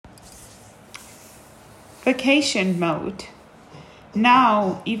Vacation mode.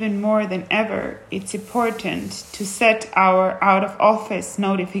 Now, even more than ever, it's important to set our out of office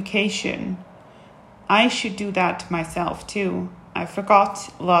notification. I should do that myself too. I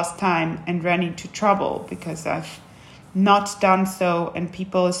forgot last time and ran into trouble because I've not done so, and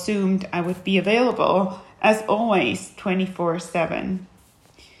people assumed I would be available as always 24/7.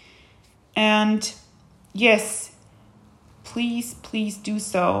 And yes, please do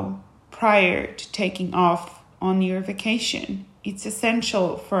so prior to taking off on your vacation. It's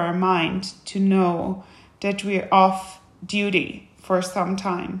essential for our mind to know that we're off duty for some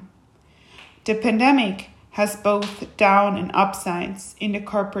time. The pandemic has both down and upsides in the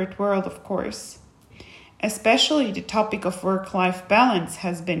corporate world, of course. Especially the topic of work-life balance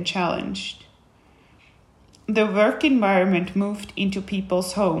has been challenged. The work environment moved into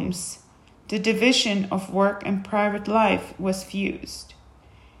people's homes. The division of work and private life was fused.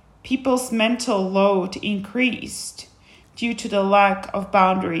 People's mental load increased due to the lack of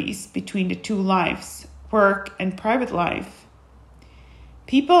boundaries between the two lives, work and private life.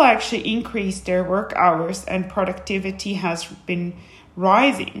 People actually increased their work hours and productivity has been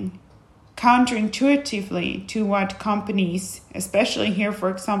rising, counterintuitively to what companies, especially here, for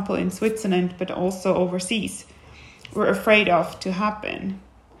example, in Switzerland, but also overseas, were afraid of to happen.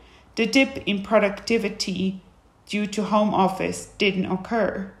 The dip in productivity due to home office didn't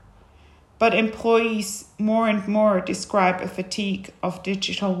occur. But employees more and more describe a fatigue of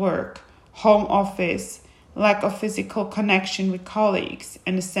digital work, home office, lack of physical connection with colleagues,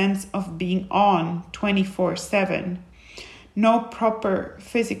 and a sense of being on 24/7. No proper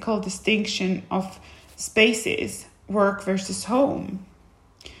physical distinction of spaces, work versus home.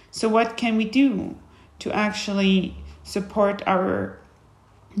 So what can we do to actually support our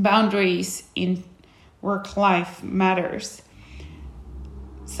boundaries in work-life matters?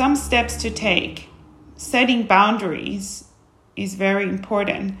 Some steps to take. Setting boundaries is very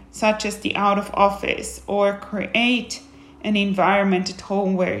important, such as the out of office, or create an environment at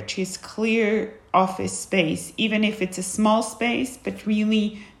home where it is clear office space, even if it's a small space, but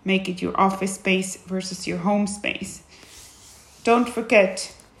really make it your office space versus your home space. Don't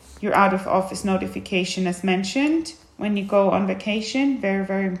forget your out of office notification as mentioned when you go on vacation,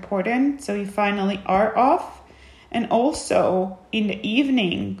 very important, so you finally are off. And also in the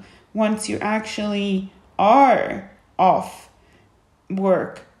evening, once you actually are off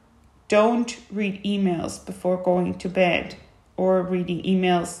work, don't read emails before going to bed or reading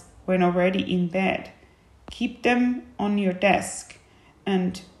emails when already in bed. Keep them on your desk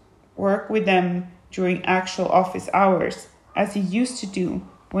and work with them during actual office hours, as you used to do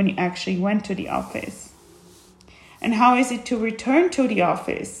when you actually went to the office. And how is it to return to the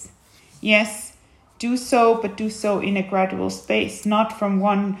office? Yes, do so, but do so in a gradual space, not from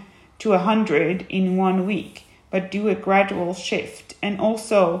 1 to 100 in 1 week, but do a gradual shift, and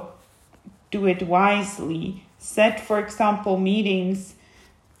also do it wisely. Set, for example, meetings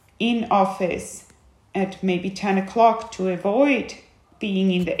in office at maybe 10 o'clock to avoid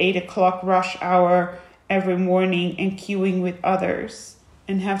being in the 8 o'clock rush hour every morning and queuing with others,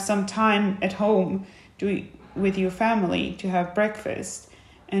 and have some time at home with your family to have breakfast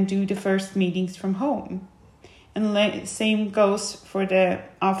and do the first meetings from home. And same goes for the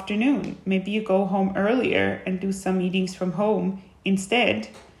afternoon. Maybe you go home earlier and do some meetings from home instead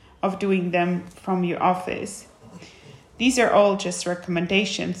of doing them from your office. These are all just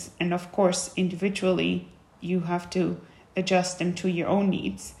recommendations, and of course, individually, you have to adjust them to your own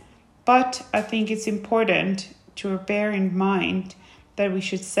needs. But I think it's important to bear in mind that we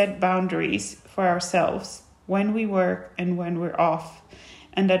should set boundaries for ourselves when we work and when we're off,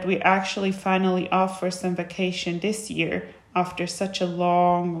 and that we actually finally off for some vacation this year after such a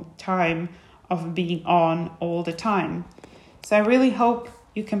long time of being on all the time. So I really hope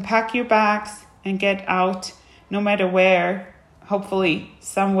you can pack your bags and get out, no matter where, hopefully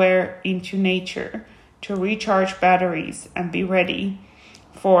somewhere into nature, to recharge batteries and be ready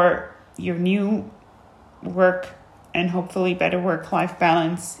for your new work and hopefully better work-life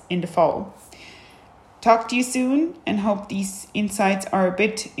balance in the fall. Talk to you soon, and hope these insights are a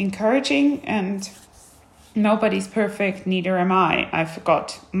bit encouraging. And nobody's perfect, neither am I. I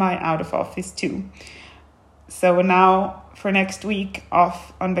forgot my out of office too. So now for next week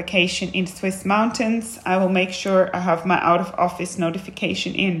off on vacation in Swiss mountains, I will make sure I have my out of office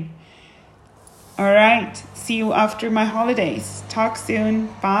notification in. All right, see you after my holidays. Talk soon.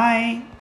 Bye.